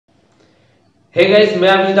Hey guys, मैं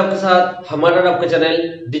अभिजीत आपके साथ हमारा आपका चैनल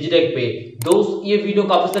डिजिटेक पे। दोस्त, ये वीडियो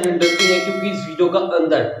काफी ज्यादा इंटरेस्टिंग है क्योंकि इस वीडियो का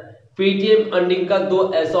अंदर पेटीएम अर्निंग का दो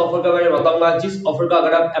ऐसा ऑफर का बारे में बताऊंगा जिस ऑफर का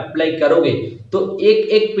अगर आप अप्लाई करोगे तो एक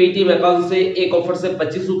एक पेटीएम अकाउंट से एक ऑफर से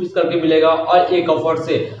 25 रुपीज करके मिलेगा और एक ऑफर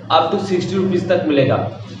से अप टू 60 रुपीज तक मिलेगा।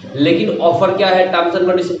 लेकिन ऑफर क्या है, टर्म्स एंड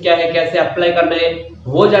कंडीशन क्या है, कैसे अप्लाई करना है,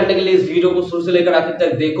 वो जानने के लिए इस वीडियो को शुरू से लेकर आखिर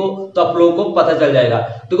तक देखो तो आप लोगों को पता चल जाएगा।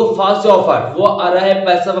 देखो, फर्स्ट ऑफर वो आ रहा है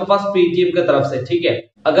पैसा वापस पेटीएम की तरफ से। ठीक है,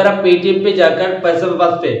 अगर आप पेटीएम पे जाकर पैसा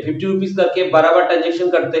वापस पे 50 रुपीज करके बराबर ट्रांजेक्शन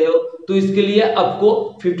करते हो तो इसके लिए आपको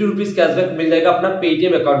 50 रुपीज कैशबैक मिल जाएगा अपना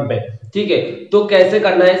पेटीएम अकाउंट में। ठीक है, तो कैसे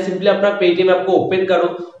करना है, सिंपली अपना पेटीएम ऐप को ओपन करो,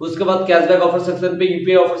 उसके बाद कैशबैक ऑफर सेक्शन पे,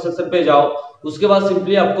 यूपीआई ऑफर सेक्शन पे जाओ, उसके बाद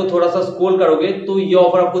सिंपली आपको थोड़ा सा स्क्रॉल करोगे तो ये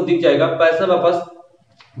ऑफर आपको दिख जाएगा, पैसा वापस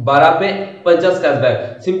 12 पे 50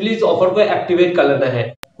 कैशबैक। सिंपली इस ऑफर को एक्टिवेट कर लेना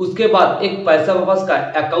है। उसके बाद एक पैसा वापस का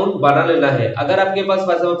अकाउंट बना लेना है। अगर आपके पास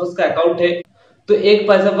पैसा वापस का अकाउंट है तो एक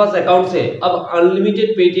पैसा वापस अकाउंट से अब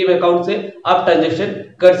अनलिमिटेड पेटीएम अकाउंट से आप ट्रांजेक्शन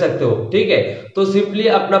कर सकते हो। ठीक है, तो सिंपली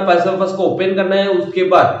अपना पैसा वापस को ओपन करना है। उसके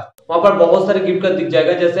बाद वहां पर बहुत सारे गिफ्ट कार्ड दिख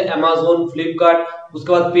जाएगा जैसे अमेज़न, फ्लिपकार्ट,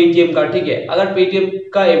 उसके बाद पेटीएम का। ठीक है, अगर पेटीएम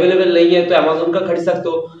का अवेलेबल नहीं है तो अमेज़न का खरीद सकते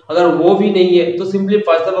हो, अगर वो भी नहीं है तो सिंपली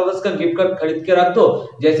पैसा वापस का गिफ्ट कार्ड खरीद के रख दो,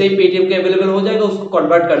 जैसे ही पेटीएम के अवेलेबल हो जाएगा उसको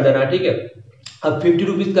कन्वर्ट कर देना। ठीक है, अब 50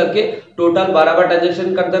 रुपीज करके टोटल 12 बार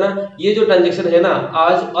ट्रांजेक्शन कर देना। ये जो ट्रांजेक्शन है ना,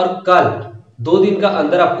 आज और कल 2 दिन का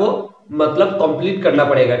अंदर आपको मतलब कंप्लीट करना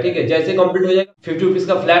पड़ेगा। ठीक है, जैसे कंप्लीट हो जाएगा 50 रुपीज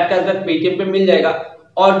का फ्लैट कैशबैक पेटीएम पे मिल जाएगा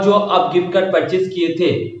और जो आप गिफ्ट कार्ड परचेज किए थे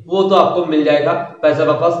वो तो आपको मिल जाएगा पैसा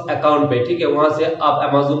वापस अकाउंट पे। ठीक है, वहां से आप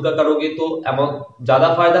अमेज़न का करोगे तो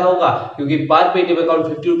ज्यादा फायदा होगा क्योंकि पर पेटीएम अकाउंट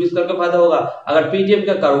 50 रुपीज करके फायदा होगा। अगर पेटीएम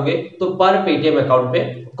का करोगे तो पर पेटीएम अकाउंट पे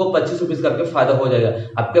आपको 25 रुपीज करके फायदा हो जाएगा।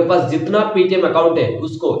 आपके पास जितना पेटीएम अकाउंट है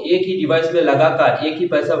उसको एक ही डिवाइस में लगाकर एक ही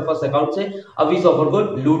पैसा वापस अकाउंट से अब इस ऑफर को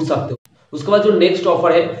लूट सकते हो। उसके बाद जो नेक्स्ट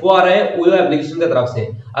ऑफर है वो आ रहा है ओयो एप्लीकेशन की तरफ से।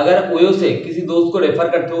 अगर ओयो से किसी दोस्त को रेफर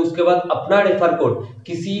करते हो, उसके बाद अपना रेफर कोड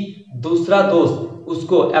किसी दूसरा दोस्त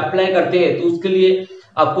उसको अप्लाई करते हैं तो उसके लिए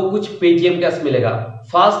आपको कुछ पेटीएम कैश मिलेगा।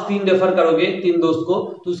 फास्ट 3 रेफर करोगे 3 दोस्त को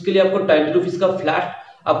तो उसके लिए आपको 20 रुपीज का फ्लैट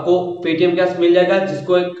आपको पेटीएम कैश मिल जाएगा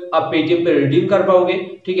जिसको एक आप पेटीएम पे रिडीम कर पाओगे।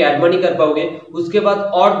 ठीक है, एड मनी कर पाओगे। उसके बाद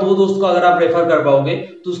और 2 दोस्त को अगर आप रेफर कर पाओगे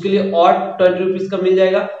तो उसके लिए और 20 रुपीज का मिल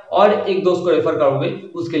जाएगा और एक दोस्त को रेफर करोगे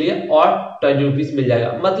उसके लिए और 20 रुपीज मिल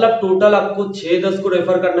जाएगा। मतलब टोटल आपको 6-10 को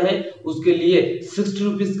रेफर करना है, उसके लिए 60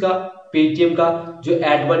 रुपीज का पेटीएम का जो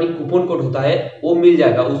एड मनी कूपन कोड होता है वो मिल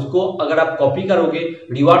जाएगा। उसको अगर आप कॉपी करोगे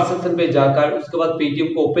रिवार्ड सेक्शन पे जाकर उसके बाद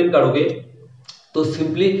पेटीएम को ओपन करोगे तो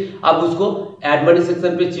सिंपली आप उसको एड मनी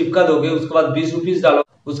सेक्शन पे चिपका दोगे। उसके बाद 20 रुपीज डालो,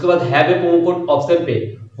 उसके बाद have a promo code option पे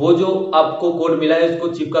वो जो आपको कोड मिला है उसको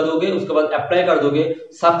चिपका दोगे, उसके बाद अप्लाई कर दोगे।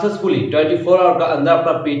 सक्सेसफुली 24 आवर का अंदर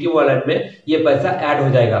अपना पेटीएम वॉलेट में ये पैसा ऐड हो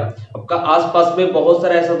जाएगा। आपका आसपास में बहुत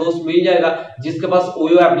सारा ऐसा दोस्त मिल जाएगा जिसके पास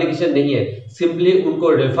ओयो एप्लीकेशन नहीं है, सिंपली उनको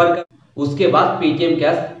रेफर कर उसके बाद पेटीएम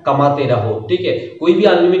कैश कमाते रहो। ठीक है, कोई भी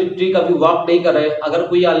अनलिमिटेड ट्रिक अभी वर्क नहीं कर रहे हैं। अगर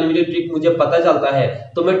कोई अनलिमिटेड ट्रिक मुझे पता चलता है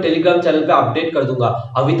तो मैं टेलीग्राम चैनल पे अपडेट कर दूंगा।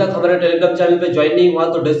 अभी तक हमारे टेलीग्राम चैनल पे ज्वाइन नहीं हुआ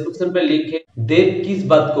तो डिस्क्रिप्शन पे लिंक है, देर किस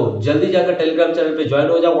बात को, जल्दी जाकर टेलीग्राम चैनल पे ज्वाइन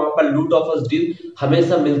हो जाओ। वहां पर लूट ऑफर्स डील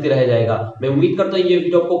हमेशा मिलते रह जाएगा। मैं उम्मीद करता हूँ ये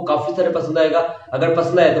वीडियो आपको काफी सारे पसंद आएगा। अगर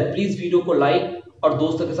पसंद आए तो प्लीज वीडियो को लाइक और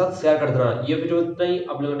दोस्तों के साथ शेयर कर देना। ये वीडियो इतना ही,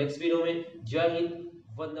 अब लोग नेक्स्ट वीडियो में। जय हिंद,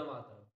 वंदे मातरम।